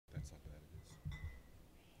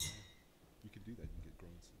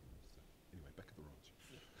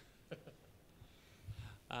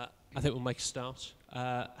I think we'll make a start.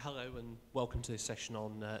 Hello and welcome to this session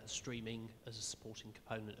on streaming as a supporting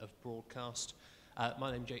component of broadcast.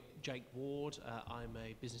 My name's Jake Ward. I'm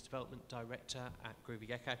a Business Development Director at Groovy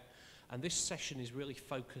Gecko. And this session is really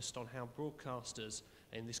focused on how broadcasters,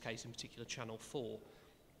 in this case in particular Channel 4,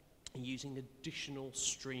 are using additional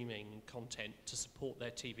streaming content to support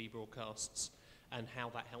their TV broadcasts and how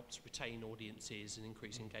that helps retain audiences and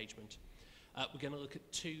increase engagement. We're going to look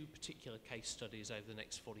at two particular case studies over the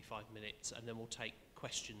next 45 minutes, and then we'll take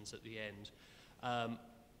questions at the end. To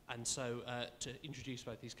introduce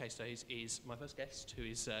both these case studies is my first guest, who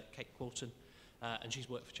is Kate Quilton, and she's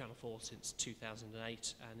worked for Channel 4 since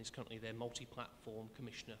 2008 and is currently their multi-platform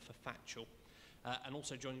commissioner for Factual. And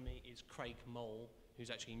also joining me is Craig Mole, who's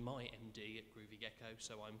actually my MD at Groovy Gecko,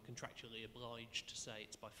 so I'm contractually obliged to say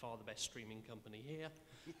it's by far the best streaming company here,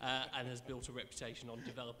 and has built a reputation on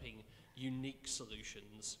developing unique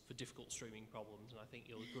solutions for difficult streaming problems. And I think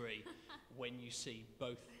you'll agree, when you see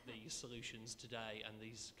both these solutions today and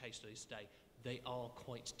these case studies today, they are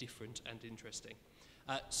quite different and interesting.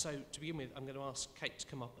 So to begin with, I'm going to ask Kate to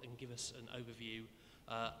come up and give us an overview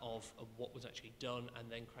of what was actually done,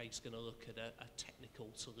 and then Craig's going to look at a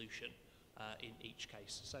technical solution in each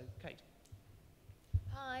case. So, Kate.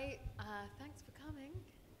 Hi, thanks for coming.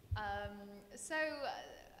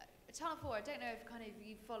 Channel 4, I don't know if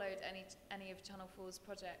you've followed any of Channel 4's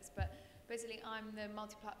projects, but basically I'm the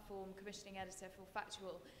multi-platform commissioning editor for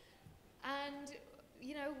Factual. And,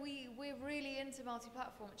 you know, we're really into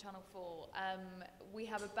multi-platform at Channel 4. We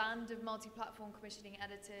have a band of multi-platform commissioning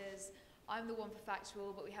editors. I'm the one for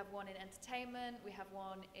Factual, but we have one in entertainment, we have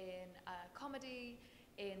one in comedy,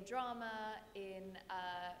 in drama, in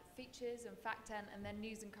features and fact-10, and then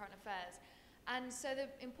news and current affairs. And so the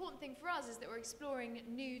important thing for us is that we're exploring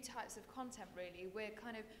new types of content, really. We're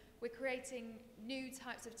creating new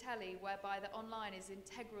types of telly whereby the online is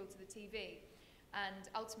integral to the TV.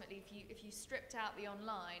 And ultimately, if you stripped out the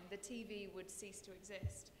online, the TV would cease to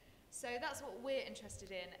exist. So that's what we're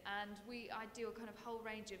interested in, and I do a kind of whole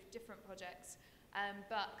range of different projects.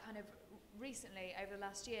 But kind of recently, over the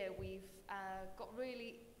last year, we've got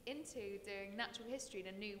really into doing natural history in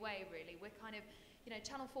a new way, really. We're kind of, you know,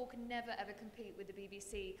 Channel 4 can never ever compete with the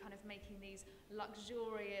BBC, kind of making these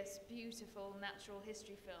luxurious, beautiful natural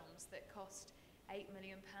history films that cost £8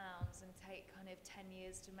 million and take kind of 10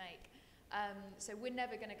 years to make. So we're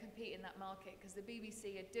never going to compete in that market because the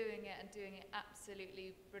BBC are doing it and doing it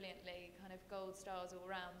absolutely brilliantly, kind of gold stars all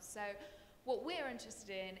around. So what we're interested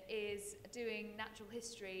in is doing natural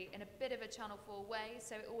history in a bit of a Channel 4 way,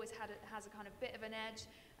 so it always has a kind of bit of an edge,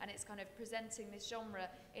 and it's kind of presenting this genre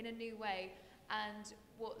in a new way. And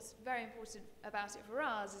what's very important about it for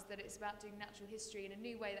us is that it's about doing natural history in a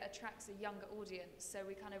new way that attracts a younger audience. So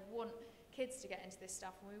we kind of want kids to get into this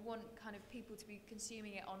stuff, and we want kind of people to be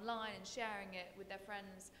consuming it online and sharing it with their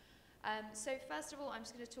friends. So first of all, I'm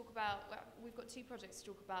just going to talk about, well, we've got two projects to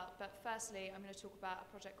talk about, but firstly, I'm going to talk about a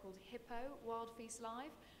project called Hippo Wild Feast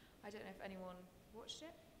Live. I don't know if anyone watched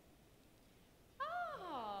it.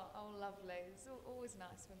 Oh, lovely. It's always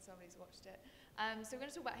nice when somebody's watched it. So we're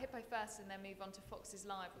going to talk about Hippo first and then move on to Foxes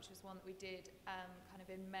Live, which was one that we did kind of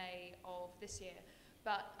in May of this year.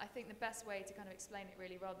 But I think the best way to kind of explain it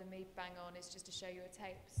really, rather than me bang on, is just to show you a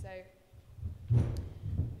tape. So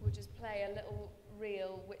we'll just play a little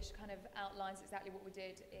reel which kind of outlines exactly what we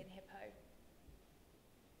did in Hippo.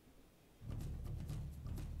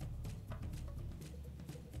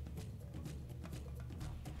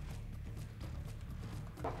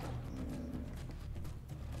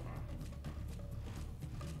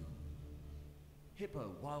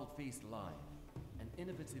 Hippo Wild Feast Live, an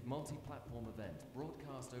innovative multi-platform event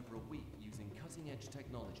broadcast over a week using cutting-edge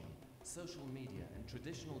technology, social media and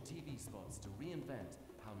traditional TV spots to reinvent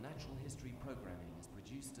how natural history programming is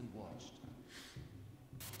produced and watched.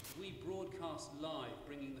 We broadcast live,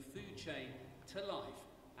 bringing the food chain to life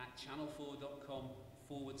at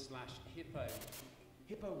channel4.com/Hippo.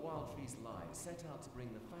 Hippo Wild Feast Live set out to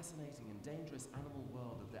bring the fascinating and dangerous animal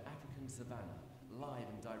world of the African savannah live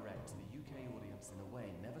and direct to the UK audience in a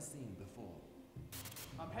way never seen before.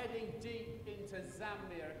 I'm heading deep into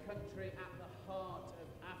Zambia, a country at the heart of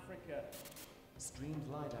Africa. Streamed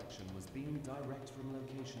live action was beamed direct from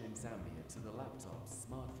location in Zambia to the laptops,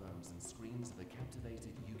 smartphones and screens of a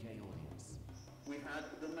captivated UK audience. We've had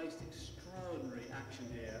the most extraordinary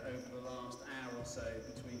action here over the last hour or so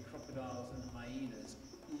between crocodiles and hyenas,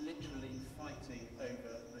 literally fighting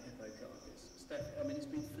over the hippo carcass. Steph, I mean, it's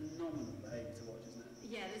been phenomenal behaviour to watch, isn't it?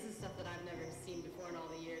 Yeah, this is stuff that I've never seen before in all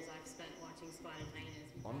the years I've spent watching spotted hyenas.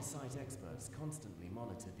 On-site experts constantly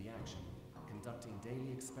monitored the action, conducting daily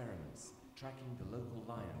experiments, tracking the local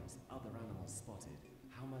lions, other animals spotted,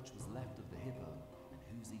 how much was left of the hippo and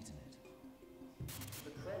who's eaten it.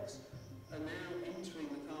 The crocs are now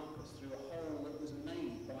entering the carcass through a hole that was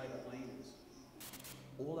made by the hyenas.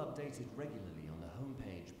 All updated regularly on the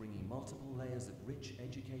homepage, bringing multiple layers of rich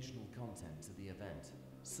educational content to the event.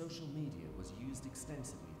 Social media was used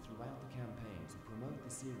extensively throughout the campaign to promote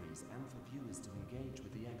the series and for viewers to engage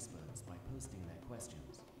with the experts by posting their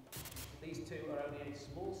questions. These two are only a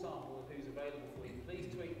small sample of who's available for you. Please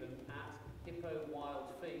tweet them at Hippo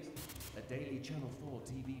Wild Feast. A daily Channel 4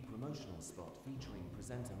 TV promotional spot featuring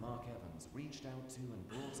presenter Mark Evans reached out to and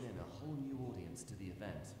brought in a whole new audience to the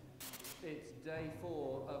event. It's day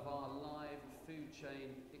 4 of our live food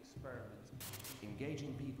chain experiment.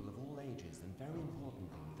 Engaging people of all ages and, very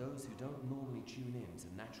importantly, those who don't normally tune in to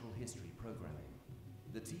natural history programming.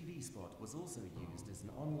 The TV spot was also used as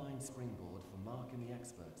an online springboard for Mark and the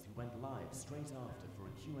experts who went live straight after for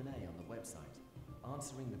a Q&A on the website,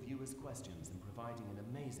 answering the viewers' questions and providing an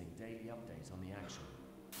amazing daily update on the action.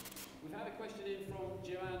 We've had a question in from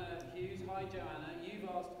Joanna Hughes. Hi Joanna, you've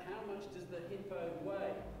asked how much does the hippo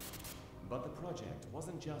weigh? But the project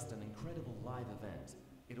wasn't just an incredible live event,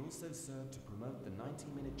 it also served to promote the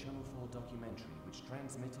 90-minute Channel 4 documentary which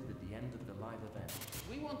transmitted at the end of the live event.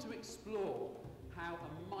 We want to explore how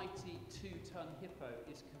a mighty 2-ton hippo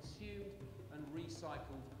is consumed and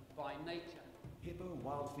recycled by nature. Hippo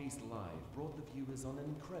Wild Feast Live brought the viewers on an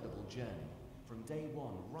incredible journey, from day 1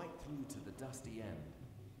 right through to the dusty end,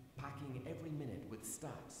 packing every minute with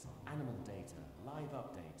stats, animal data, live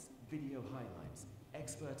updates, video highlights,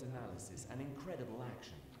 expert analysis and incredible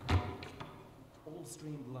action. All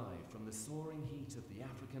streamed live from the soaring heat of the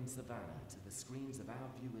African savannah to the screens of our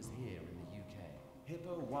viewers here in the UK.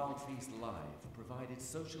 Hippo Wild Feast Live provided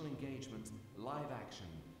social engagement, live action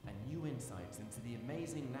and new insights into the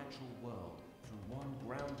amazing natural world through one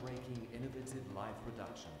groundbreaking, innovative live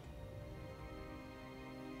production.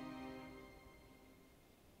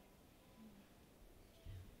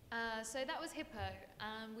 So that was Hippo.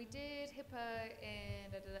 We did Hippo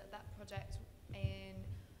in that project in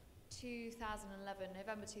 2011,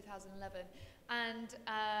 November 2011. And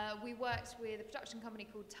we worked with a production company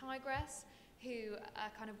called Tigress, who are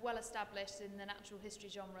kind of well established in the natural history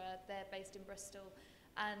genre. They're based in Bristol.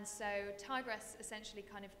 And so Tigress essentially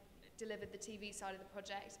kind of delivered the TV side of the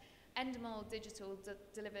project. Endemol Digital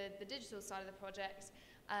delivered the digital side of the project.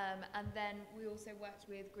 And then we also worked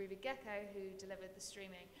with Groovy Gecko, who delivered the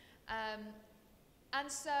streaming. And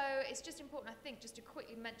so it's just important, I think, just to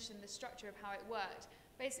quickly mention the structure of how it worked.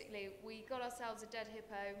 Basically, we got ourselves a dead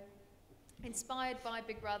hippo. Inspired by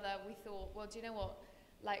Big Brother, we thought, well, do you know what?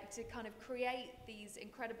 Like, to kind of create these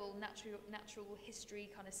incredible natural history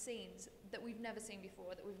kind of scenes that we've never seen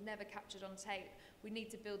before, that we've never captured on tape, we need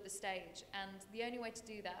to build the stage. And the only way to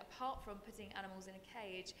do that, apart from putting animals in a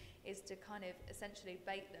cage, is to kind of essentially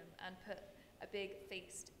bait them and put a big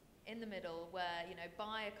feast in the middle where, you know,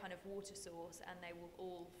 buy a kind of water source and they will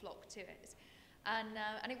all flock to it. And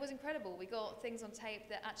it was incredible. We got things on tape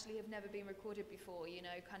that actually have never been recorded before, you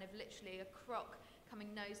know, kind of literally a croc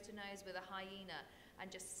coming nose to nose with a hyena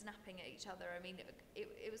and just snapping at each other. I mean,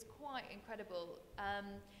 it was quite incredible.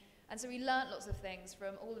 And so we learnt lots of things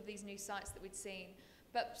from all of these new sites that we'd seen.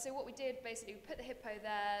 But so what we did, basically, we put the hippo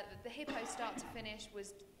there. The hippo sixth to finish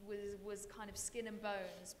was kind of skin and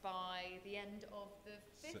bones by the end of the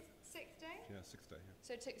sixth day? Yeah, 6th day, yeah.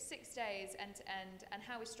 So it took 6 days end to end, and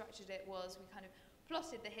how we structured it was we kind of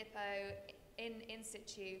plotted the hippo in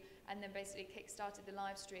situ and then basically kick-started the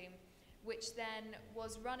live stream, which then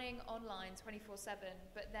was running online 24/7,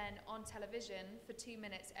 but then on television for 2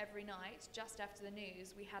 minutes every night, just after the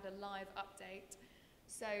news, we had a live update.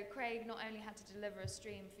 So Craig not only had to deliver a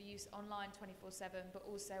stream for use online 24/7, but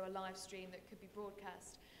also a live stream that could be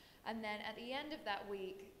broadcast. And then at the end of that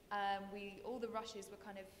week, all the rushes were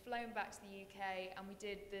kind of flown back to the UK, and we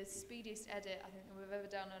did the speediest edit I think that we've ever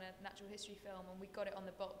done on a natural history film, and we got it on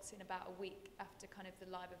the box in about a week after kind of the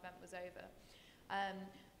live event was over.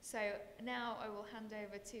 So now I will hand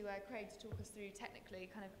over to Craig to talk us through technically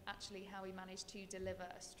kind of actually how we managed to deliver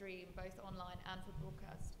a stream both online and for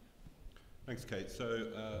broadcast. Thanks, Kate.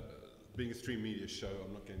 So, being a stream media show,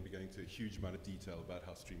 I'm not going to be going into a huge amount of detail about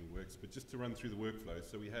how streaming works, but just to run through the workflow.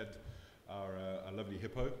 So we had our lovely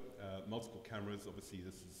hippo, multiple cameras, obviously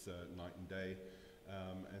this is night and day,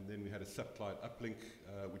 and then we had a satellite uplink,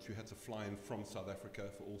 which we had to fly in from South Africa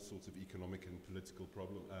for all sorts of economic and political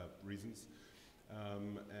reasons.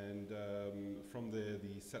 From there,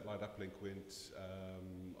 the satellite uplink went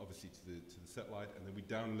obviously to the satellite, and then we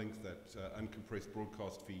downlinked that uncompressed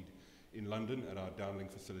broadcast feed in London at our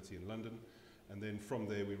downlink facility in London, and then from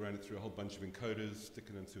there we ran it through a whole bunch of encoders,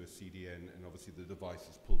 sticking it into a CDN, and obviously the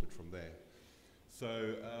devices pulled it from there.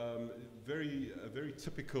 So a very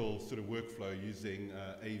typical sort of workflow using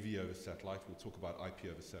AV over satellite. We'll talk about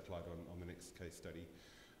IP over satellite on the next case study.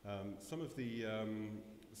 Some of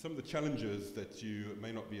the challenges that you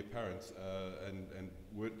may not be apparent and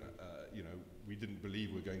would, we didn't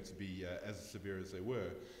believe were going to be as severe as they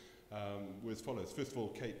were as follows. First of all,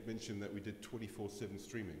 Kate mentioned that we did 24/7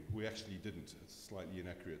 streaming. We actually didn't. It's slightly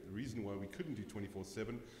inaccurate. The reason why we couldn't do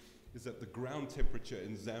 24/7 is that the ground temperature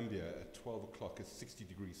in Zambia at 12 o'clock is 60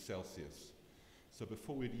 degrees Celsius. So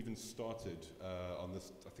before we'd even started on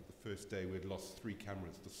this, I think the first day, we'd lost 3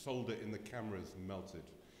 cameras. The solder in the cameras melted.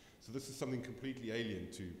 So this is something completely alien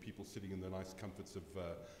to people sitting in the nice comforts of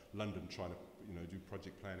London trying to do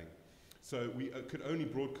project planning. So we could only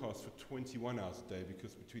broadcast for 21 hours a day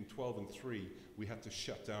because between 12 and 3 we had to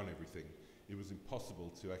shut down everything. It was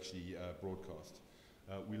impossible to actually broadcast.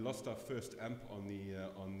 We lost our first amp on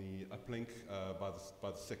the uplink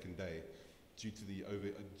by the second day due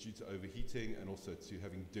to overheating and also to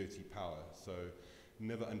having dirty power. So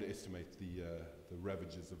never underestimate the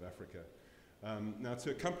ravages of Africa. Now,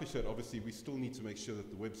 to accomplish that, obviously, we still need to make sure that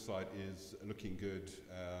the website is looking good,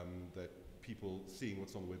 that people seeing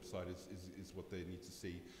what's on the website is what they need to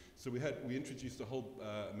see. So we introduced a whole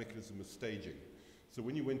mechanism of staging. So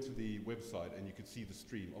when you went to the website and you could see the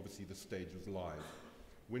stream, obviously the stage was live.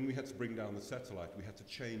 When we had to bring down the satellite, we had to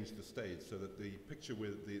change the stage so that the picture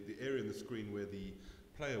where the area in the screen where the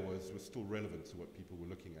player was still relevant to what people were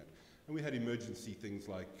looking at. And we had emergency things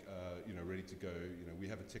like, ready to go, we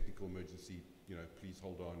have a technical emergency, please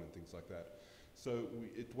hold on and things like that. So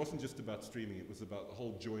it wasn't just about streaming, it was about the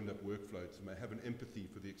whole joined up workflow to have an empathy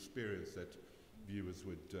for the experience that viewers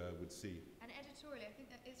would see. And editorially, I think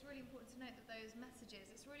that it's really important to note that those messages,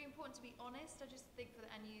 it's really important to be honest, I just think, for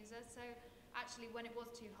the end user. So actually, when it was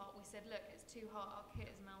too hot, we said, look, it's too hot, our kit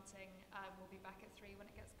is melting, we'll be back at 3 when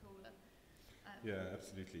it gets cooler. Yeah,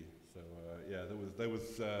 absolutely. So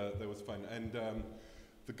that was fun. And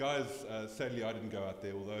the guys, sadly, I didn't go out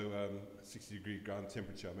there. Although 60-degree ground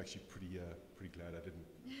temperature, I'm actually pretty glad I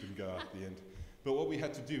didn't go out at the end. But what we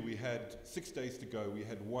had to do, we had 6 days to go. We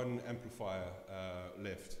had 1 amplifier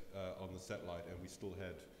left on the satellite, and we still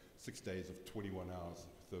had 6 days of 21 hours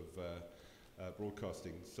of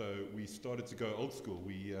broadcasting. So we started to go old school.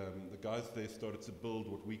 The guys there started to build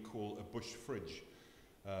what we call a bush fridge.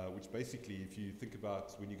 Which basically, if you think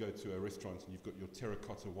about when you go to a restaurant and you've got your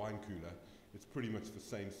terracotta wine cooler, it's pretty much the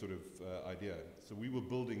same sort of idea. So we were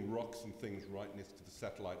building rocks and things right next to the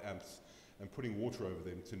satellite amps and putting water over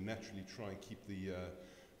them to naturally try and keep the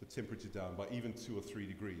temperature down by even 2 or 3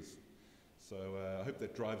 degrees. So I hope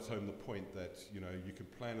that drives home the point that you can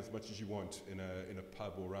plan as much as you want in a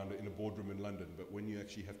pub or in a boardroom in London, but when you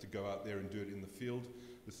actually have to go out there and do it in the field,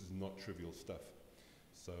 this is not trivial stuff.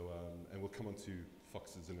 So and we'll come on to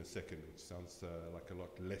Foxes in a second, which sounds like a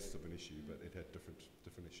lot less of an issue, but it had different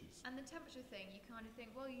issues. And the temperature thing, you kind of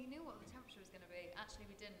think, well, you knew what the temperature was going to be. Actually,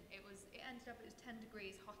 we didn't. It ended up, it was 10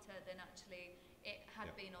 degrees hotter than actually it had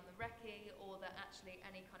been on the recce, or that actually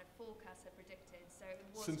any kind of forecast had predicted. So it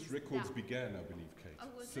was since records began, I believe, Kate. Oh,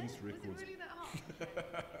 was since it? Records. Was it really that hot?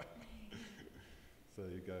 So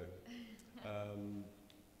there you go.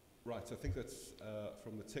 Right, I think that's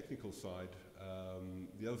from the technical side.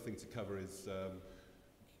 The other thing to cover is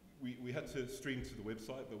we had to stream to the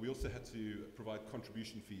website, but we also had to provide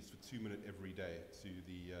contribution fees for 2 minutes every day to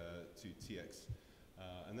TX,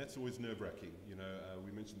 and that's always nerve-wracking.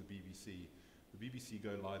 We mentioned the BBC. The BBC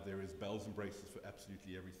go live. There is bells and braces for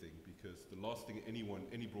absolutely everything, because the last thing any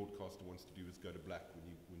broadcaster wants to do is go to black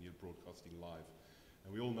when you're broadcasting live.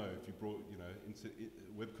 And we all know, if you brought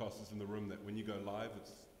webcasters in the room, that when you go live,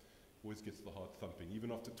 it always gets the heart thumping.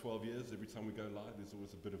 Even after 12 years, every time we go live, there's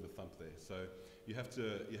always a bit of a thump there. So you have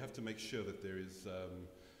to make sure that there is a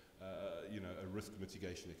risk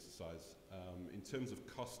mitigation exercise. In terms of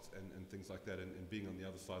cost and things like that, and being on the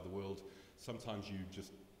other side of the world, sometimes you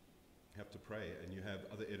just have to pray, and you have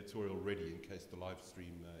other editorial ready in case the live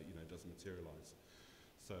stream doesn't materialize.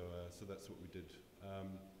 So that's what we did.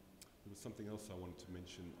 There was something else I wanted to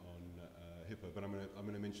mention on Hippo, but I'm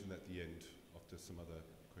going to mention that at the end after some other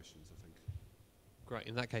questions, I think. Great.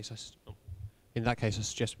 In that case, I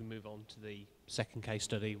suggest we move on to the second case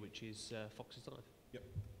study, which is Foxes Live. Yep.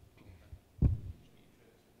 Do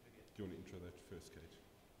you want to intro that first, Kate?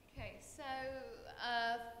 Okay, so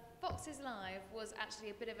Foxes Live was actually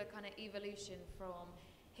a bit of a kind of evolution from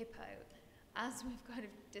Hippo. As we've kind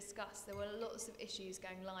of discussed, there were lots of issues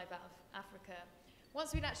going live out of Africa.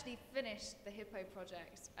 Once we'd actually finished the Hippo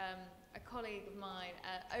project, a colleague of mine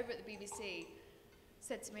over at the BBC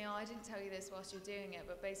said to me, oh, I didn't tell you this whilst you're doing it,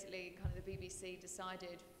 but basically kind of the BBC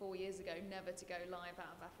decided 4 years ago never to go live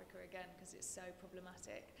out of Africa again because it's so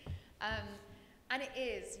problematic. And it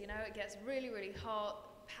is, you know, it gets really, really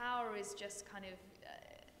hot. Power is just kind of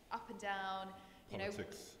up and down. You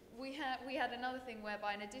Politics. know, we had another thing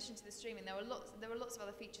whereby in addition to the streaming, there were lots of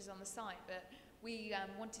other features on the site, but we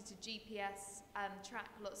wanted to GPS track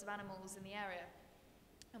lots of animals in the area.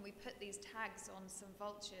 And we put these tags on some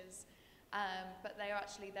vultures, but they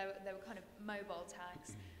were kind of mobile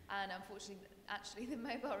tags. And unfortunately, actually, the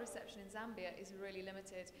mobile reception in Zambia is really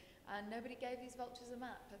limited. And nobody gave these vultures a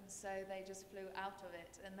map, and so they just flew out of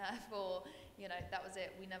it. And therefore, you know, that was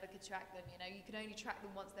it. We never could track them. You know, you could only track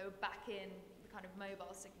them once they were back in the kind of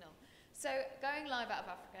mobile signal. So going live out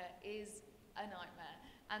of Africa is a nightmare.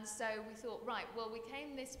 And so we thought, right, well, we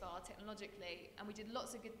came this far technologically, and we did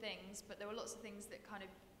lots of good things, but there were lots of things that kind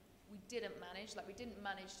of we didn't manage. Like, we didn't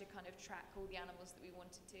manage to kind of track all the animals that we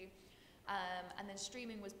wanted to. And then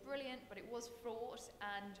streaming was brilliant, but it was fraught.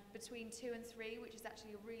 And between 2 and 3, which is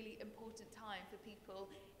actually a really important time for people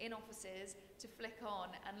in offices to flick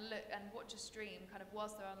on and look and watch a stream kind of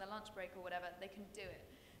whilst they're on their lunch break or whatever, they can do it.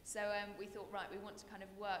 So we thought, right, we want to kind of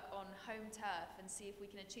work on home turf and see if we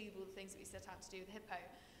can achieve all the things that we set out to do with Hippo.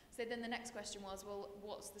 So then the next question was, well,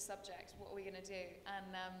 what's the subject? What are we going to do?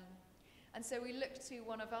 And so we looked to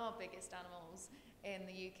one of our biggest animals in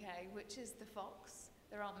the UK, which is the fox.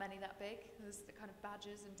 There aren't many that big. There's the kind of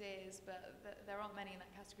badgers and deers, but there aren't many in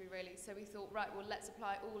that category really. So we thought, right, well, let's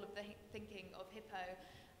apply all of the thinking of Hippo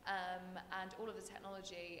and all of the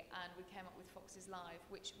technology, and we came up with Foxes Live,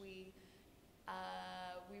 which we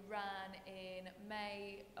ran in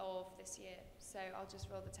May of this year. So I'll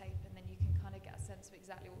just roll the tape, and then you can kind of get a sense of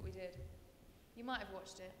exactly what we did. You might have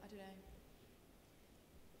watched it, I don't know.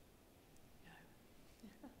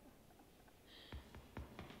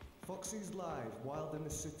 Foxes Live, Wild in the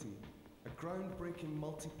City, a groundbreaking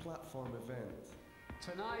multi-platform event.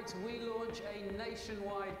 Tonight we launch a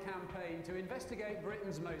nationwide campaign to investigate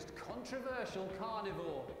Britain's most controversial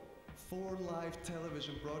carnivore. 4 live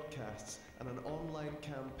television broadcasts and an online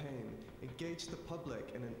campaign engage the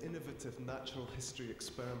public in an innovative natural history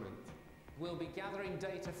experiment. We'll be gathering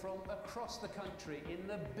data from across the country in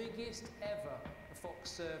the biggest ever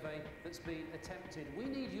Fox survey that's been attempted. We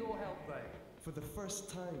need your help though. For the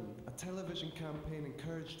first time, a television campaign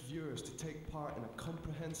encouraged viewers to take part in a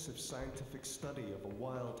comprehensive scientific study of a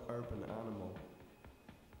wild urban animal.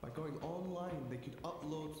 By going online, they could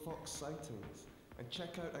upload fox sightings and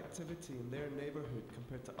check out activity in their neighbourhood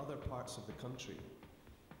compared to other parts of the country.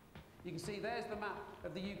 You can see there's the map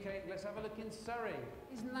of the UK. Let's have a look in Surrey.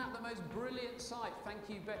 Isn't that the most brilliant sight? Thank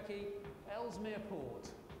you, Becky. Ellesmere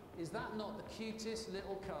Port. Is that not the cutest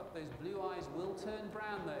little cub? Those blue eyes will turn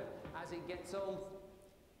brown though as it gets old.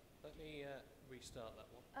 Let me restart that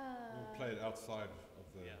one. We'll play it outside of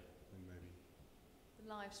the thing maybe. The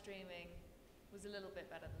live streaming was a little bit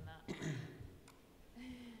better than that.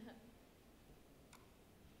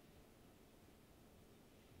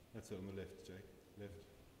 That's it on the left, Jake. Left.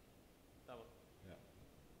 That one. Yeah.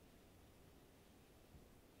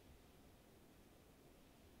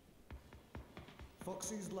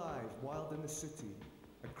 Foxes Live, Wild in the City,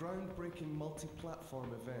 a groundbreaking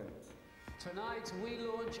multi-platform event. Tonight we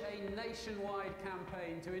launch a nationwide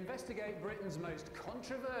campaign to investigate Britain's most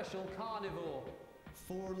controversial carnivore.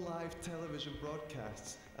 4 live television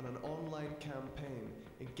broadcasts and an online campaign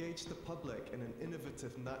engage the public in an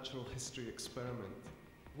innovative natural history experiment.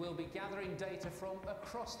 We'll be gathering data from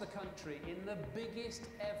across the country in the biggest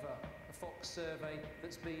ever Fox survey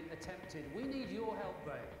that's been attempted. We need your help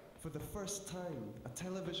though. For the first time, a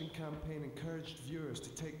television campaign encouraged viewers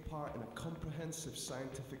to take part in a comprehensive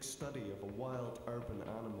scientific study of a wild urban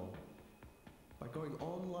animal. By going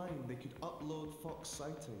online, they could upload fox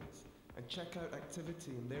sightings and check out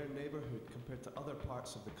activity in their neighbourhood compared to other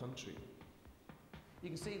parts of the country. You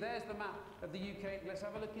can see there's the map of the UK. Let's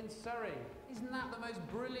have a look in Surrey. Isn't that the most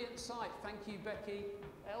brilliant sight? Thank you, Becky.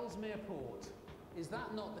 Ellesmere Port. Is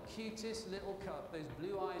that not the cutest little cub? Those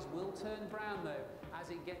blue eyes will turn brown though as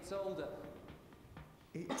it gets older.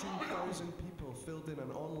 18,000 people filled in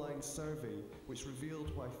an online survey which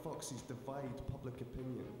revealed why foxes divide public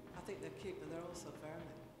opinion. I think they're cute, but they're also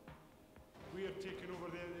vermin. We have taken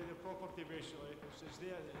over the property basically. It's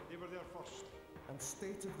there, they were there first. And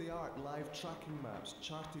state-of-the-art live tracking maps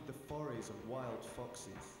charted the forays of wild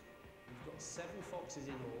foxes. We've got 7 foxes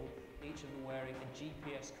in all, each of them wearing a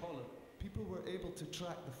GPS collar. People were able to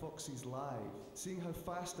track the foxes live, seeing how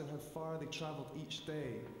fast and how far they travelled each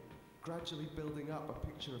day, gradually building up a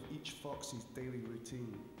picture of each fox's daily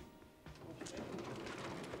routine.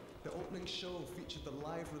 The opening show featured the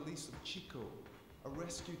live release of Chico, a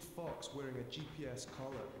rescued fox wearing a GPS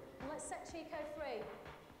collar. Let's set Chico free.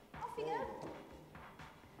 Off you go.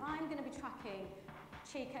 I'm going to be tracking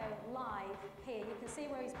Chico live here. You can see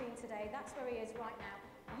where he's been today. That's where he is right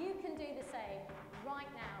now. You can do the same right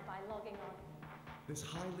now by logging on. This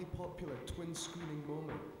highly popular twin screening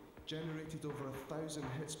moment generated over 1,000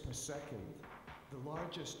 hits per second. The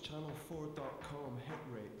largest Channel4.com hit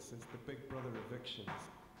rate since the Big Brother evictions.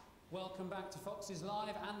 Welcome back to Foxes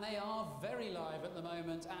Live, and they are very live at the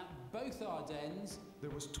moment at both our dens. There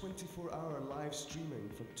was 24-hour live streaming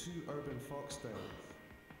from 2 urban fox dens.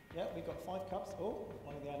 Yeah, we've got 5 cubs. Oh,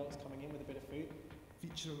 one of the adults coming in with a bit of food.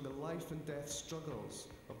 Featuring the life and death struggles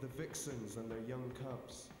of the vixens and their young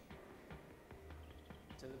cubs.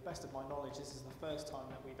 To the best of my knowledge, this is the first time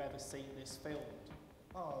that we've ever seen this filmed.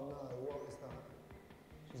 Oh no, what is that?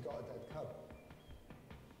 She's got a dead cub.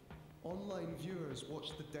 Online viewers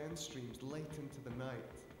watched the den streams late into the night,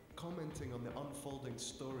 commenting on the unfolding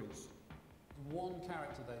stories. One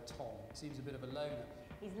character though, Tom, seems a bit of a loner.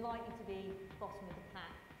 He's likely to be bottom of the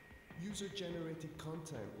pack. User-generated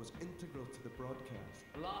content was integral to the broadcast.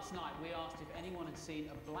 Last night we asked if anyone had seen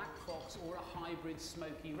a black fox or a hybrid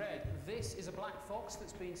smoky red. This is a black fox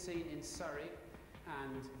that's been seen in Surrey,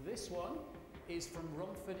 and this one is from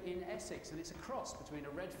Romford in Essex, and it's a cross between a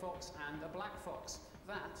red fox and a black fox.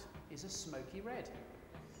 That is a smoky red.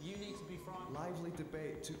 You need to be frightened. Lively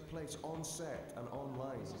debate took place on set and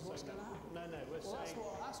online. What's going to happen? No, we're saying...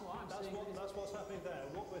 That's what's happening there.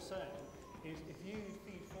 What we're saying is if you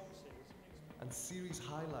feed foxes... And series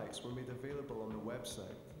highlights were made available on the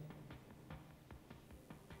website.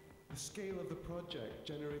 The scale of the project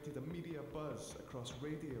generated a media buzz across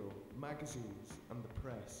radio, magazines, and the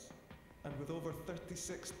press. And with over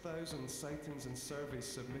 36,000 sightings and surveys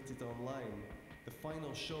submitted online, the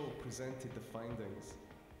final show presented the findings.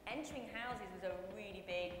 Entering houses was a really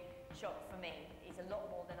big shock for me. It's a lot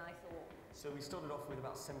more than I thought. So we started off with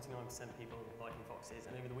about 79% people liking foxes,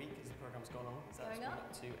 and over the week, as the programme's gone on, it's actually gone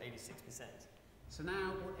up to 86%. So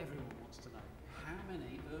now what everyone wants to know, how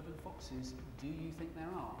many urban foxes do you think there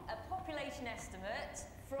are? A population estimate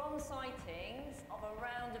from sightings of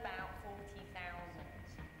around about 40,000.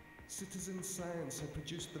 Citizen Science had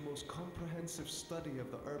produced the most comprehensive study of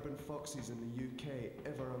the urban foxes in the UK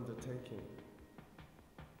ever undertaken.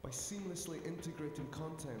 By seamlessly integrating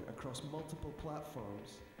content across multiple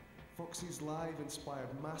platforms, Foxes Live inspired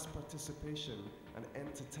mass participation and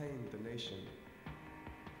entertained the nation.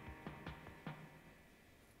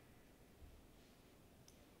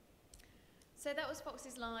 So that was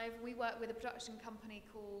Foxes Live. We work with a production company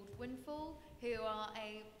called Windfall, who are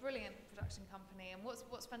a brilliant production company. And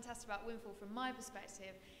what's fantastic about Windfall from my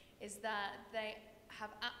perspective is that they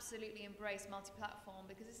have absolutely embraced multi-platform,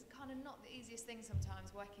 because it's kind of not the easiest thing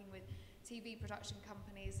sometimes working with TV production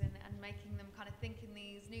companies and making them kind of think in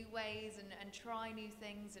these new ways and try new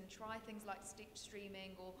things and try things like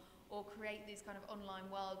streaming or create these kind of online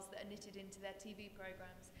worlds that are knitted into their TV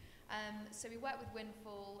programs. So we worked with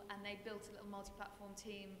Windfall, and they built a little multi-platform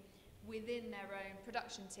team within their own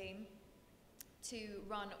production team to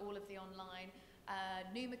run all of the online.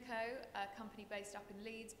 Numico, a company based up in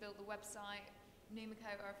Leeds, built the website.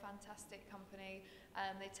 Numico are a fantastic company.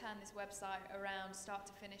 They turned this website around start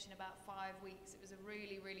to finish in about 5 weeks. It was a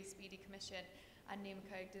really, really speedy commission, and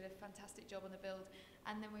Numico did a fantastic job on the build.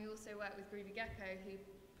 And then we also worked with Groovy Gecko, who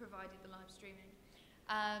provided the live streaming.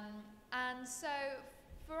 And so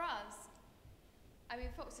for us, I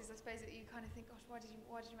mean, foxes, I suppose that you kind of think, gosh, why did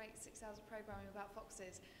you make 6 hours of programming about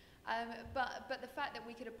foxes? But the fact that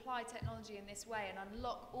we could apply technology in this way and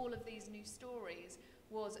unlock all of these new stories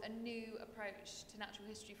was a new approach to natural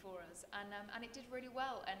history for us, and it did really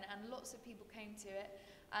well, and lots of people came to it,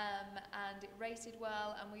 and it rated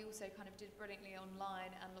well, and we also kind of did brilliantly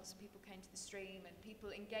online, and lots of people came to the stream, and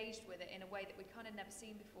people engaged with it in a way that we'd kind of never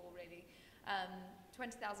seen before, really.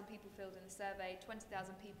 20,000 people filled in the survey, 20,000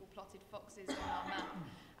 people plotted foxes on our map,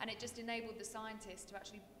 and it just enabled the scientists to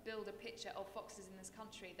actually build a picture of foxes in this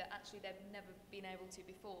country that actually they've never been able to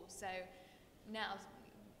before. So now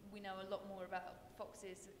we know a lot more about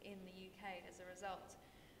foxes in the UK as a result.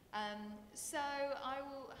 So I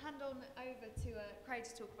will hand on over to Craig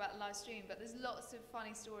to talk about live stream, but there's lots of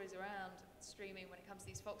funny stories around streaming when it comes to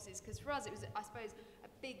these foxes, because for us it was, I suppose, a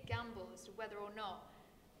big gamble as to whether or not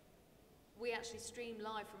we actually stream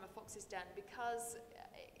live from a fox's den, because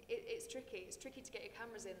it's tricky. It's tricky to get your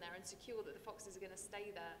cameras in there and secure that the foxes are going to stay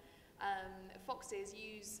there. Foxes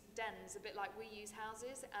use dens a bit like we use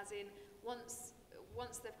houses, as in once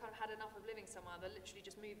they've kind of had enough of living somewhere, they'll literally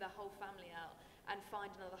just move their whole family out and find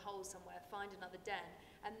another hole somewhere, find another den.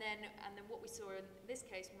 And then what we saw in this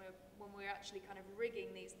case when we were actually kind of rigging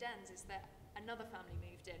these dens is that another family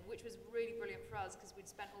moved in, which was really brilliant for us because we'd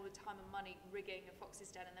spent all the time and money rigging a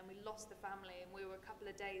fox's den, and then we lost the family, and we were a couple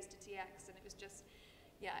of days to TX, and it was just,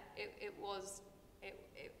 yeah, it was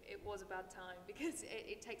a bad time because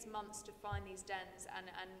it takes months to find these dens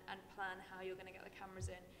and plan how you're going to get the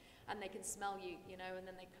cameras in, and they can smell you, you know, and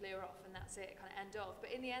then they clear off, and that's it, kind of end off.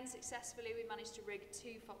 But in the end, successfully, we managed to rig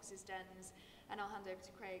 2 foxes dens, and I'll hand over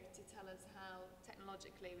to Craig to tell us how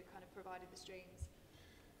technologically we kind of provided the streams.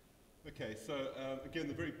 Okay, so again,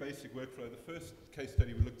 the very basic workflow. The first case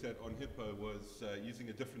study we looked at on Hippo was using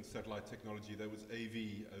a different satellite technology. That was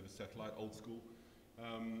AV over satellite, old school.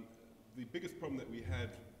 The biggest problem that we had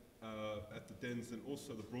at the dens and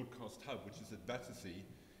also the broadcast hub, which is at Battersea,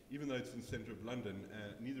 even though it's in the centre of London,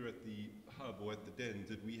 neither at the hub or at the den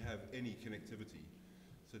did we have any connectivity.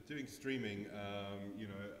 So doing streaming, you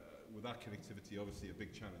know, without connectivity, obviously a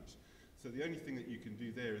big challenge. So the only thing that you can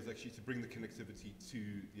do there is actually to bring the connectivity to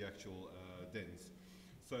the actual dens.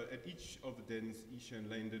 So at each of the dens, Esher and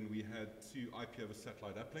Leighton, we had 2 IP over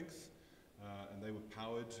satellite uplinks, and they were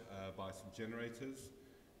powered by some generators.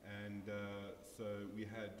 And so we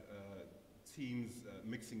had teams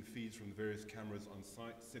mixing feeds from the various cameras on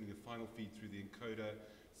site, sending a final feed through the encoder.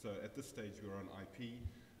 So at this stage we were on IP.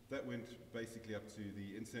 That went basically up to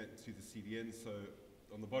the internet, to the CDN. So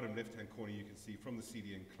on the bottom left-hand corner you can see from the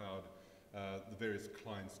CDN cloud the various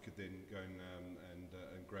clients could then go and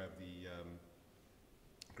grab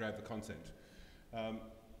the content.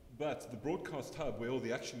 But the broadcast hub, where all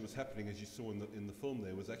the action was happening, as you saw in the film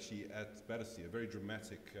there, was actually at Battersea, a very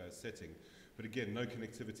dramatic setting. But again, no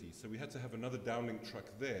connectivity. So we had to have another downlink truck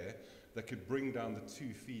there that could bring down the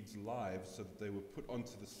 2 feeds live so that they were put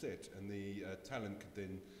onto the set, and the talent could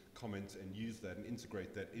then comment and use that and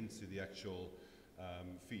integrate that into the actual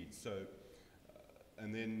feed. So,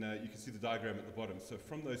 and then you can see the diagram at the bottom. So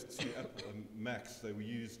from those 2 Macs, they were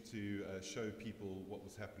used to show people what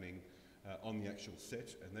was happening on the actual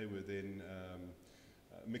set, and they were then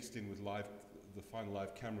mixed in with the final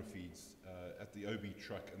live camera feeds at the OB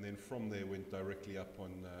truck, and then from there went directly up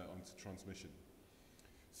onto transmission.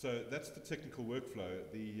 So that's the technical workflow.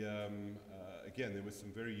 Again, there were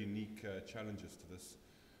some very unique challenges to this.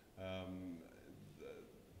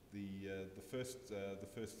 The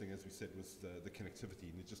first thing, as we said, was the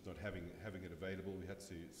connectivity, and just not having it available. We had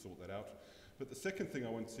to sort that out. But the second thing I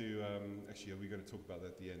want to, actually we're going to talk about that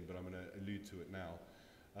at the end, but I'm going to allude to it now,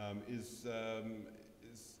 is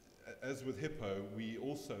as with Hippo, we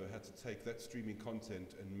also had to take that streaming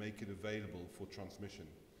content and make it available for transmission.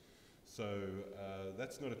 So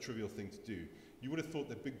that's not a trivial thing to do. You would have thought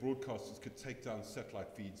that big broadcasters could take down satellite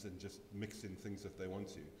feeds and just mix in things if they want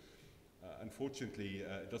to. Unfortunately,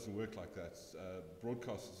 it doesn't work like that.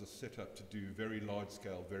 Broadcasters are set up to do very large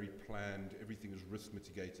scale, very planned, everything is risk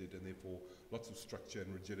mitigated, and therefore lots of structure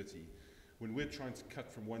and rigidity. When we're trying to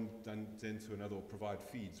cut from one den to another or provide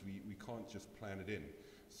feeds, we can't just plan it in.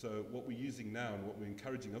 So what we're using now, and what we're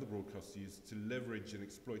encouraging other broadcasters to use, to leverage and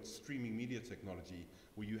exploit streaming media technology,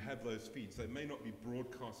 where you have those feeds. They may not be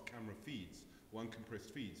broadcast camera feeds,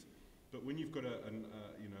 uncompressed feeds, but when you've got a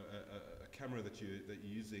camera that you're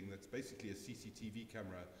using that's basically a CCTV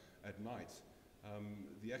camera at night,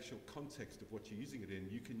 the actual context of what you're using it in,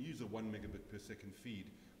 you can use a 1 megabit per second feed,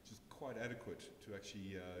 which is quite adequate to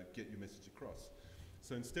actually get your message across.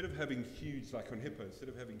 So instead of having huge, like on Hippo, instead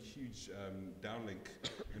of having huge downlink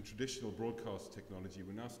and traditional broadcast technology,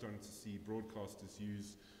 we're now starting to see broadcasters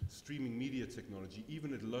use streaming media technology,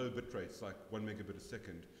 even at low bit rates, like 1 megabit a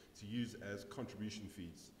second, to use as contribution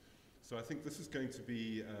feeds. So I think this is going to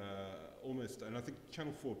be almost, and I think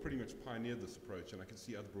Channel 4 pretty much pioneered this approach, and I can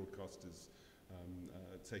see other broadcasters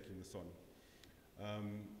taking this on.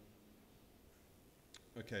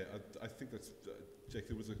 Okay, I think that's, Jake,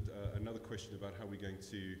 there was another question about how we're going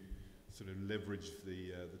to sort of leverage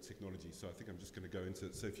the technology, so I think I'm just going to go into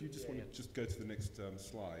it. So if you just want to just go to the next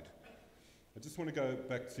slide. I just want to go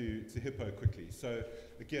back to Hippo quickly. So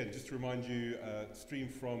again, just to remind you, stream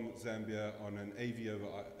from Zambia on an AV over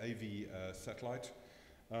AV satellite.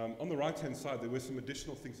 On the right-hand side, there were some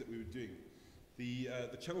additional things that we were doing.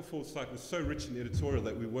 The Channel 4 site was so rich in the editorial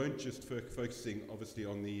that we weren't just focusing, obviously,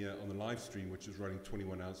 on the live stream, which was running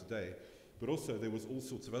 21 hours a day, but also there was all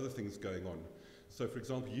sorts of other things going on. So, for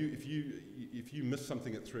example, if you missed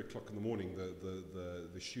something at 3 o'clock in the morning,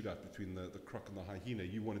 the shootout between the croc and the hyena,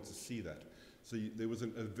 you wanted to see that. So there was a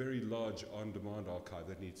very large on-demand archive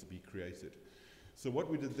that needed to be created. So what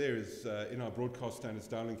we did there is, in our broadcast standards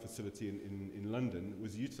downlink facility in London,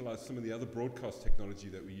 was utilize some of the other broadcast technology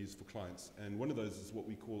that we use for clients. And one of those is what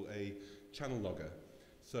we call a channel logger.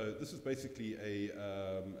 So this is basically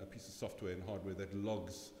a piece of software and hardware that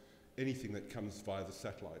logs anything that comes via the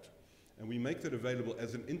satellite. And we make that available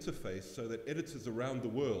as an interface so that editors around the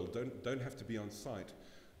world don't have to be on site.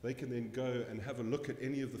 They can then go and have a look at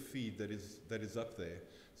any of the feed that is up there.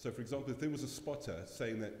 So for example, if there was a spotter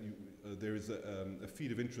saying that there is a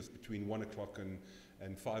feed of interest between 1 o'clock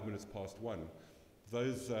and 5 minutes past 1,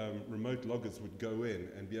 those remote loggers would go in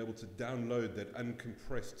and be able to download that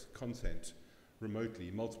uncompressed content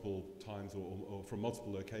remotely multiple times or from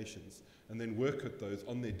multiple locations, and then work at those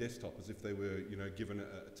on their desktop as if they were, you know, given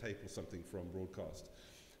a tape or something from broadcast.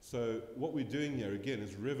 So what we're doing here again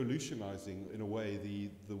is revolutionizing in a way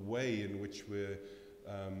the way in which we're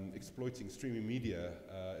exploiting streaming media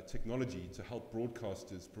technology to help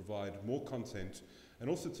broadcasters provide more content and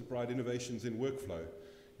also to provide innovations in workflow.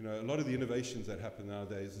 You know, a lot of the innovations that happen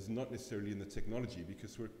nowadays is not necessarily in the technology,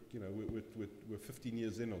 because we're 15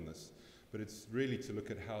 years in on this. But it's really to look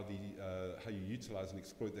at how you utilize and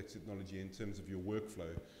exploit that technology in terms of your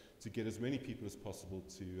workflow to get as many people as possible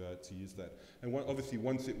to use that. And obviously,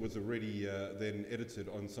 once it was already then edited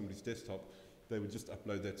on somebody's desktop, they would just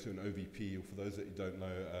upload that to an OVP, or for those that you don't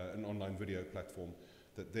know, an online video platform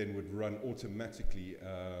that then would run automatically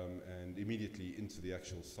and immediately into the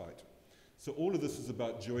actual site. So all of this is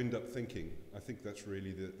about joined up thinking. I think that's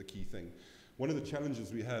really the key thing. One of the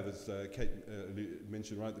challenges we have, as Kate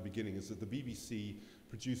mentioned right at the beginning, is that the BBC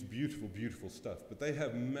produce beautiful, beautiful stuff, but they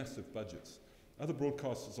have massive budgets. Other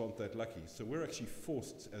broadcasters aren't that lucky, so we're actually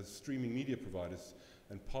forced as streaming media providers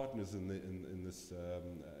and partners in this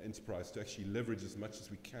enterprise to actually leverage as much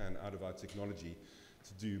as we can out of our technology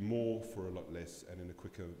to do more for a lot less and in a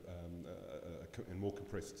quicker and more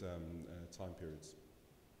compressed time periods.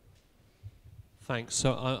 Thanks.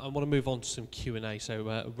 So I want to move on to some Q&A,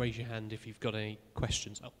 so raise your hand if you've got any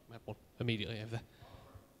questions. Oh, I have one immediately over there.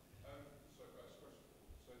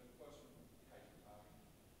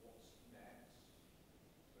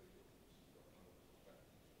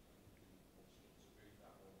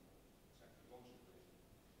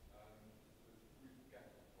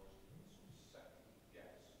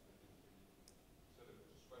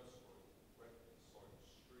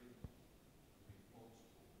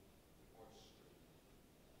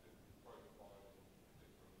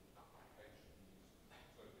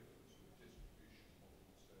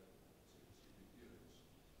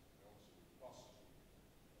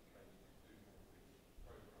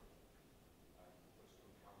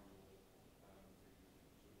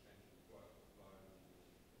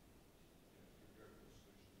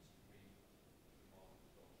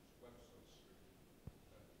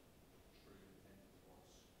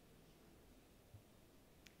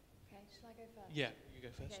 Shall I go first? Yeah, you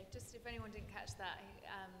go first. Okay, just if anyone didn't catch that,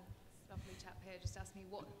 lovely chap here just asked me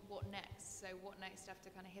what next. So what next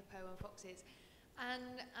after kind of Hippo and Foxes,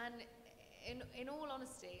 and in all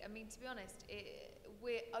honesty, I mean, to be honest,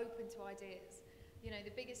 we're open to ideas. You know,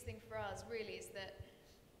 the biggest thing for us really is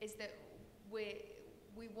that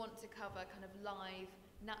we want to cover kind of live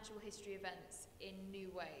natural history events in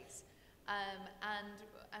new ways.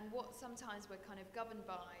 And what sometimes we're kind of governed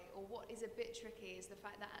by, or what is a bit tricky, is the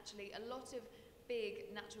fact that actually a lot of big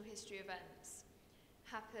natural history events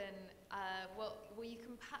happen, well, you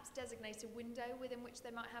can perhaps designate a window within which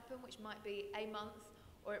they might happen, which might be a month,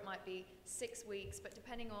 or it might be 6 weeks, but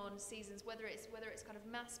depending on seasons, whether it's kind of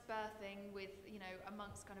mass birthing with, you know,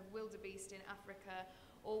 amongst kind of wildebeest in Africa,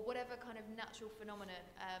 or whatever kind of natural phenomenon,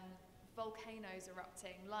 volcanoes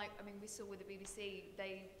erupting, like, I mean, we saw with the BBC,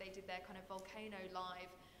 they did their kind of volcano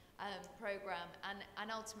live program,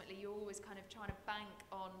 and ultimately you're always kind of trying to bank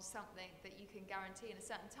on something that you can guarantee in a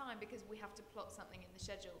certain time, because we have to plot something in the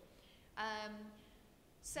schedule.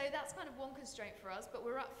 So that's kind of one constraint for us, but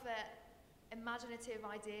we're up for imaginative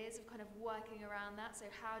ideas of kind of working around that. So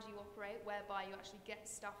how do you operate whereby you actually get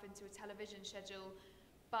stuff into a television schedule,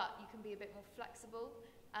 but you can be a bit more flexible?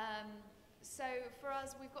 So for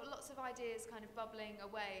us, we've got lots of ideas kind of bubbling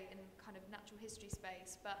away in kind of natural history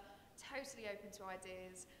space, but totally open to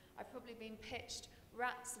ideas. I've probably been pitched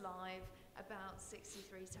Rats Live about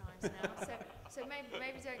 63 times now, so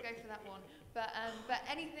maybe don't go for that one. But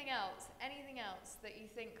anything else that you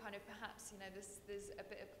think kind of perhaps, you know, there's a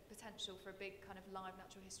bit of potential for a big kind of live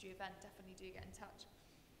natural history event, definitely do get in touch.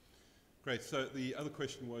 Great. So the other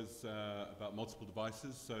question was about multiple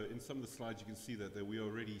devices. So in some of the slides, you can see that we are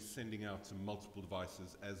already sending out to multiple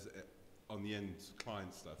devices as on the end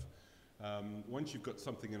client stuff. Once you've got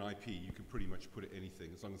something in IP, you can pretty much put it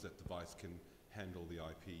anything, as long as that device can handle the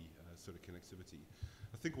IP sort of connectivity.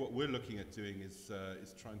 I think what we're looking at doing is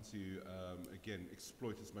trying to again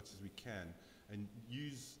exploit as much as we can and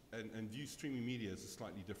use and view streaming media as a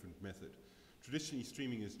slightly different method. Traditionally,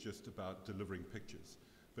 streaming is just about delivering pictures.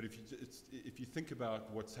 But if you think about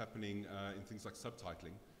what's happening in things like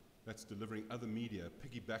subtitling, that's delivering other media,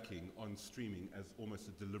 piggybacking on streaming as almost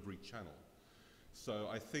a delivery channel. So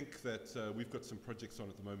I think that we've got some projects on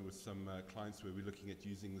at the moment with some clients where we're looking at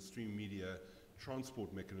using the stream media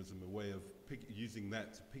transport mechanism, a way of using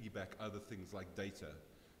that to piggyback other things like data,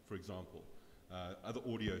 for example, other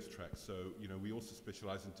audio tracks. So, you know, we also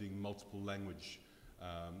specialize in doing multiple language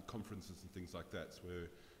conferences and things like that, where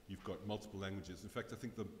you've got multiple languages. In fact, I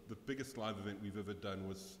think the biggest live event we've ever done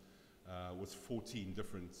was 14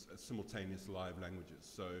 different simultaneous live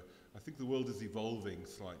languages. So I think the world is evolving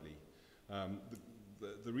slightly.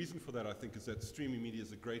 The reason for that, I think, is that streaming media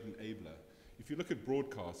is a great enabler. If you look at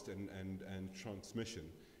broadcast and transmission,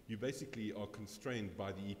 you basically are constrained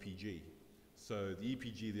by the EPG. So the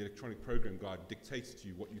EPG, the Electronic Program Guide, dictates to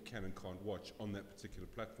you what you can and can't watch on that particular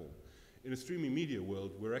platform. In a streaming media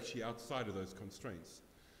world, we're actually outside of those constraints.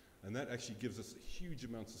 And that actually gives us huge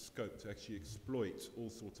amounts of scope to actually exploit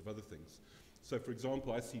all sorts of other things. So for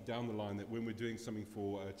example, I see down the line that when we're doing something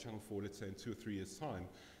for Channel 4, let's say in 2 or 3 years' time,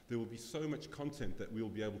 there will be so much content that we'll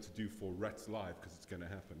be able to do for Rats Live, because it's going to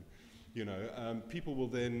happen. You know, people will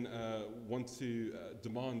then want to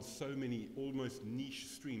demand so many almost niche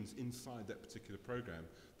streams inside that particular program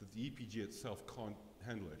that the EPG itself can't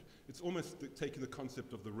handle it. It's almost taking the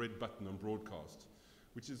concept of the red button on broadcast,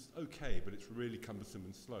 which is okay, but it's really cumbersome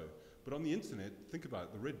and slow. But on the internet, think about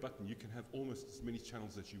it, the red button, you can have almost as many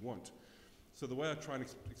channels as you want. So the way I try and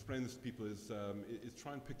explain this to people is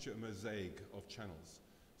try and picture a mosaic of channels.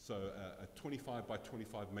 So a 25 by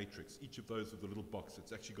 25 matrix, each of those with a little box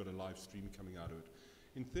that's actually got a live stream coming out of it.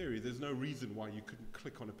 In theory, there's no reason why you couldn't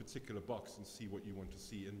click on a particular box and see what you want to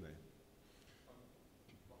see in there.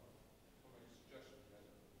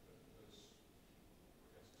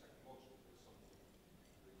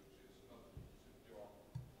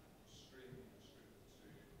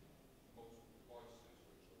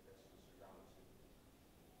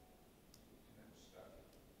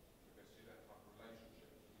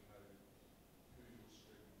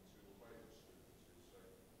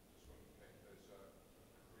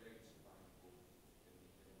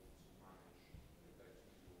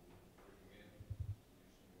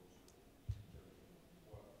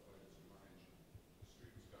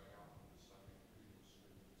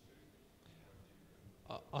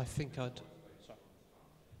 I think I'd, sorry,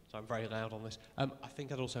 so I'm very loud on this. I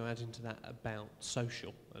think I'd also add into that about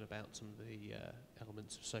social and about some of the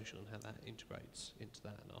elements of social and how that integrates into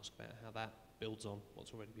that, and ask about how that builds on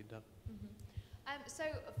what's already been done. Mm-hmm. So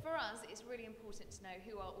for us, it's really important to know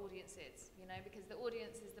who our audience is, you know, because the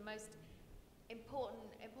audience is the most important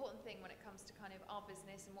thing when it comes to kind of our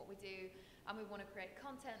business and what we do, and we want to create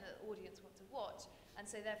content that the audience want to watch, and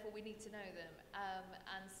so therefore we need to know them,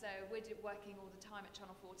 and so we're working all the time at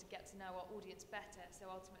Channel 4 to get to know our audience better, so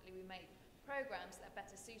ultimately we make programs that are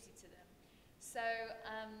better suited to them. So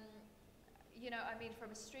you know, I mean,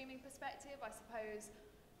 from a streaming perspective, I suppose,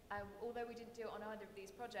 although we didn't do it on either of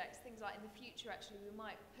these projects, things like in the future actually we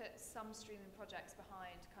might put some streaming projects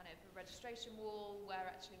behind kind of a registration wall where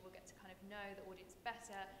actually we'll get to kind of know the audience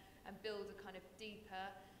better and build a kind of deeper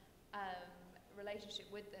relationship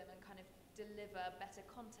with them and kind of deliver better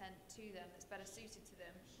content to them that's better suited to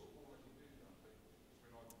them.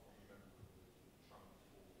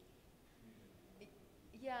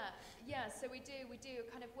 Yeah, so we do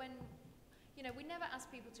kind of when, you know, we never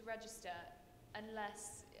ask people to register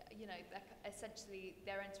unless, you know, essentially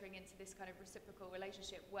they're entering into this kind of reciprocal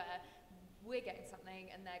relationship where we're getting something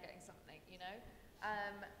and they're getting something, you know.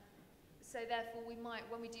 So therefore we might,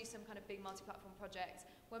 when we do some kind of big multi-platform project,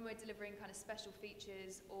 when we're delivering kind of special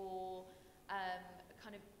features or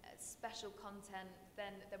kind of special content,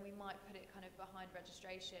 then we might put it kind of behind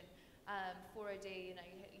registration. 4OD, you know,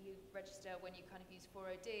 you register when you kind of use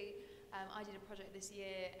 4OD. I did a project this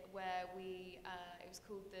year where it was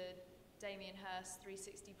called the Damien Hirst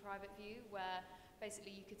 360 private view, where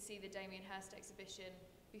basically you could see the Damien Hirst exhibition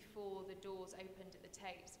before the doors opened at the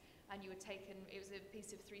Tate, and you were taken, it was a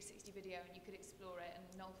piece of 360 video and you could explore it, and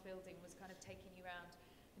Noel Fielding was kind of taking you around,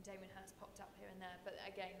 and Damien Hirst popped up here and there, but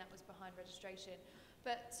again, that was behind registration.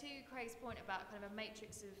 But to Craig's point about kind of a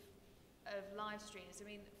matrix of live streams, I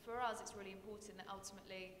mean, for us it's really important that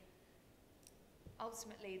ultimately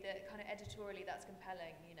that kind of editorially that's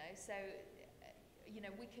compelling, you know, so you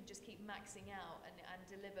know, we could just keep maxing out and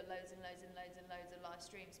deliver loads and loads and loads and loads of live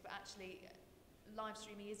streams, but actually live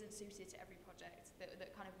streaming isn't suited to every project that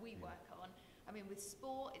kind of we work on. I mean, with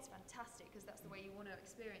sport, it's fantastic because that's the way you want to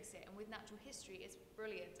experience it, and with natural history, it's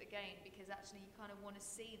brilliant again because actually you kind of want to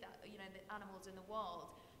see that, you know, the animals in the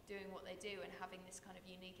wild doing what they do and having this kind of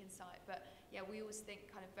unique insight. But yeah, we always think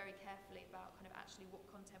kind of very carefully about kind of actually what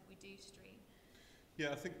content we do stream.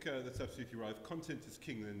 Yeah, I think that's absolutely right. If content is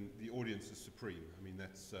king, then the audience is supreme. I mean,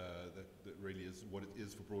 that really is what it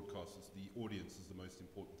is for broadcasters. The audience is the most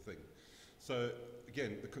important thing. So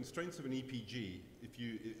again, the constraints of an EPG,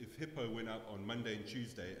 if Hippo went out on Monday and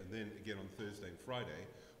Tuesday, and then again on Thursday and Friday,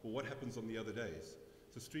 well, what happens on the other days?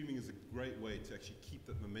 So streaming is a great way to actually keep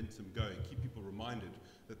that momentum going, keep people reminded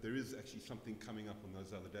that there is actually something coming up on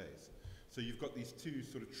those other days. So you've got these two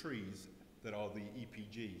sort of trees that are the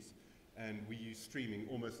EPGs, and we use streaming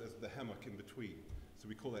almost as the hammock in between. So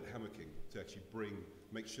we call that hammocking, to actually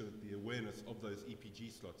make sure that the awareness of those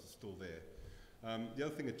EPG slots is still there. The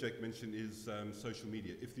other thing that Jake mentioned is social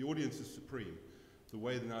media. If the audience is supreme, the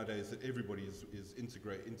way nowadays that everybody is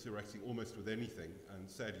interacting almost with anything, and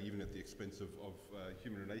sadly even at the expense of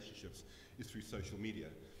human relationships, is through social media.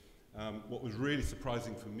 What was really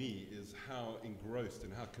surprising for me is how engrossed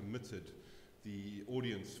and how committed the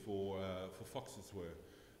audience for Foxes were.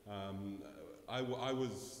 I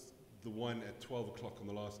was the one at 12 o'clock on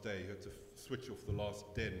the last day who had to switch off the last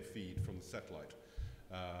Den feed from the satellite.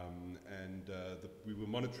 We were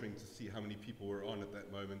monitoring to see how many people were on at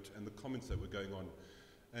that moment and the comments that were going on.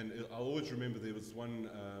 And I'll always remember there was one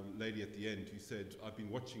lady at the end who said, "I've been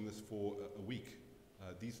watching this for a week.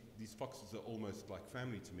 These Foxes are almost like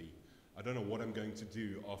family to me. I don't know what I'm going to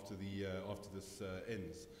do after this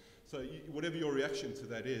ends." So whatever your reaction to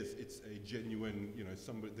that is, it's a genuine,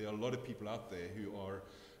 there are a lot of people out there who are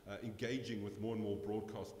engaging with more and more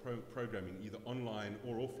broadcast programming, either online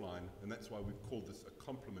or offline, and that's why we've called this a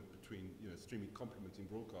complement between, streaming complementing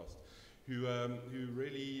broadcast, who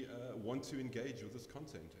really want to engage with this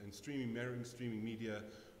content. And marrying streaming media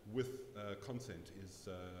with content is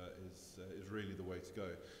really the way to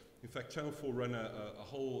go. In fact, Channel 4 run a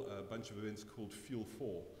whole bunch of events called Fuel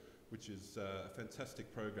 4, which is a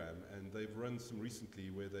fantastic program, and they've run some recently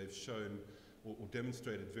where they've shown or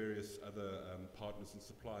demonstrated various other partners and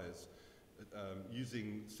suppliers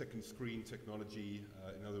using second screen technology,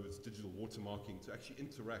 in other words, digital watermarking, to actually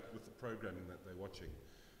interact with the programming that they're watching.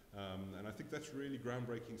 And I think that's really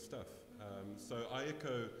groundbreaking stuff. So I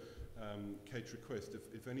echo Kate's request.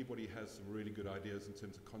 If anybody has some really good ideas in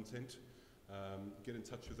terms of content, get in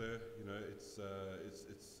touch with her.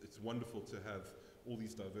 It's wonderful to have all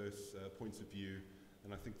these diverse points of view.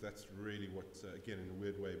 And I think that's really what, again, in a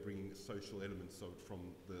weird way, bringing social elements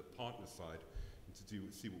from the partner side and to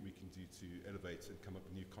see what we can do to elevate and come up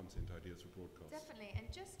with new content ideas for broadcast. Definitely, and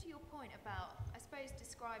just to your point about, I suppose,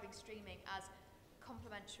 describing streaming as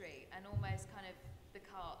complementary and almost kind of the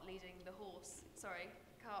cart following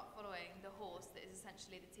the horse that is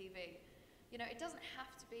essentially the TV. It doesn't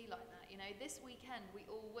have to be like that. This weekend we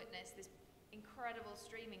all witnessed this incredible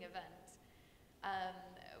streaming event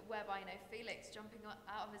whereby, Felix jumping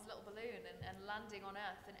out of his little balloon and landing on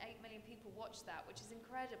Earth, and 8 million people watched that, which is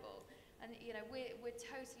incredible. And, we're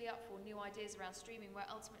totally up for new ideas around streaming, where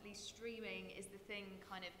ultimately streaming is the thing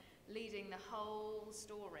kind of leading the whole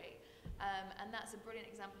story. And that's a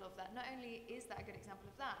brilliant example of that. Not only is that a good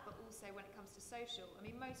example of that, but also when it comes to social. I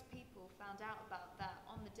mean, most people found out about that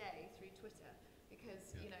on the day through Twitter,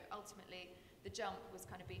 because, ultimately the jump was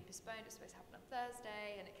kind of being postponed. It was supposed to happen on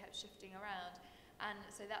Thursday, and it kept shifting around. And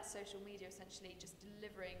so that's social media essentially just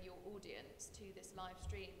delivering your audience to this live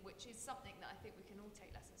stream, which is something that I think we can all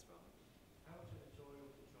take lessons from. How does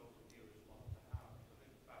editorial control the view respond to how? I think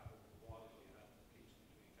the fact that while you had keeps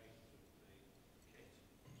the communications with the kit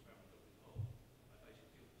experimental with Hull,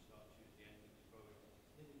 basically people start to use the ending to program.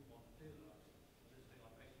 They didn't want to do that. And there's a thing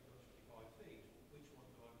like basically got 25 feet. Which one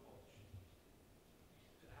do I watch?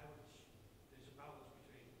 There's a balance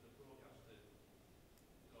between the broadcaster,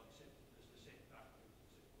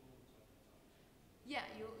 Yeah,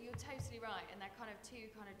 you're totally right, and they're kind of two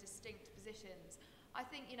kind of distinct positions. I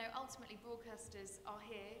think, ultimately broadcasters are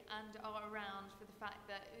here and are around for the fact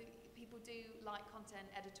that people do like content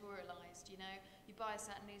editorialized. You buy a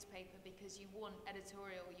certain newspaper because you want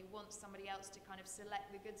editorial, you want somebody else to kind of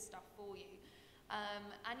select the good stuff for you.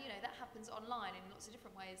 And that happens online in lots of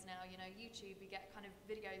different ways now. YouTube, you get kind of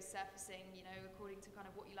videos surfacing, according to kind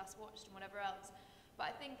of what you last watched and whatever else. But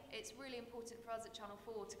I think it's really important for us at Channel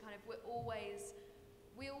 4 to kind of,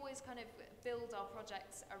 we always kind of build our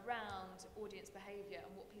projects around audience behaviour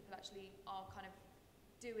and what people actually are kind of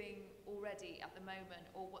doing already at the moment,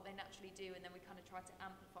 or what they naturally do, and then we kind of try to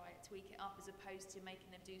amplify it, tweak it up, as opposed to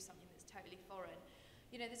making them do something that's totally foreign.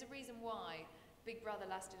 There's a reason why Big Brother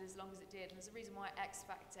lasted as long as it did, and there's a reason why X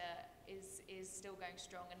Factor is still going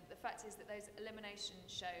strong. And the fact is that those elimination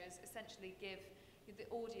shows essentially give the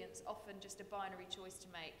audience often just a binary choice to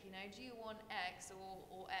make. Do you want X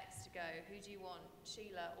or X to go? Who do you want,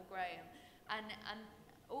 Sheila or Graham? And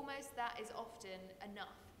almost that is often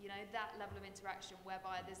enough. You know, that level of interaction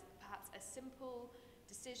whereby there's perhaps a simple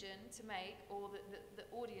decision to make, or that the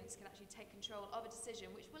audience can actually take control of a decision,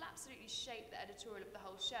 which will absolutely shape the editorial of the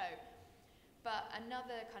whole show. But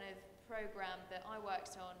another kind of program that I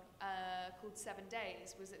worked on called 7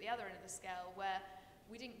 Days was at the other end of the scale, where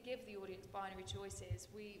we didn't give the audience binary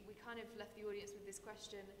choices. We kind of left the audience with this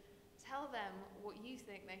question: tell them what you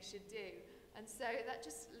think they should do. And so that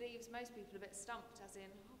just leaves most people a bit stumped, as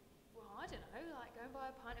in, well, I don't know, like go and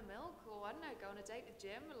buy a pint of milk, or I don't know, go on a date with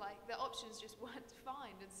Jim. Like the options just weren't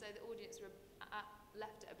defined, and so the audience were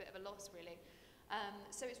left at a bit of a loss, really.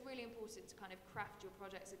 So it's really important to kind of craft your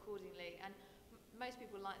projects accordingly. And most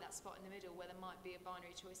people like that spot in the middle where there might be a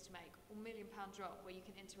binary choice to make, or £1 million drop where you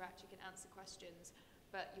can interact, you can answer questions,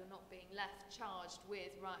 but you're not being left charged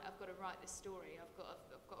with, right, I've got to write this story, I've got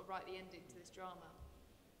to write the ending to this drama.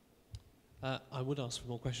 I would ask for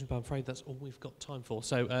more questions, but I'm afraid that's all we've got time for.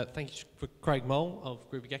 So thank you for Craig Mole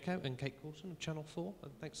of Groovy Gecko and Kate Coulson of Channel 4,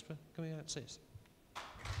 and thanks for coming out to see us.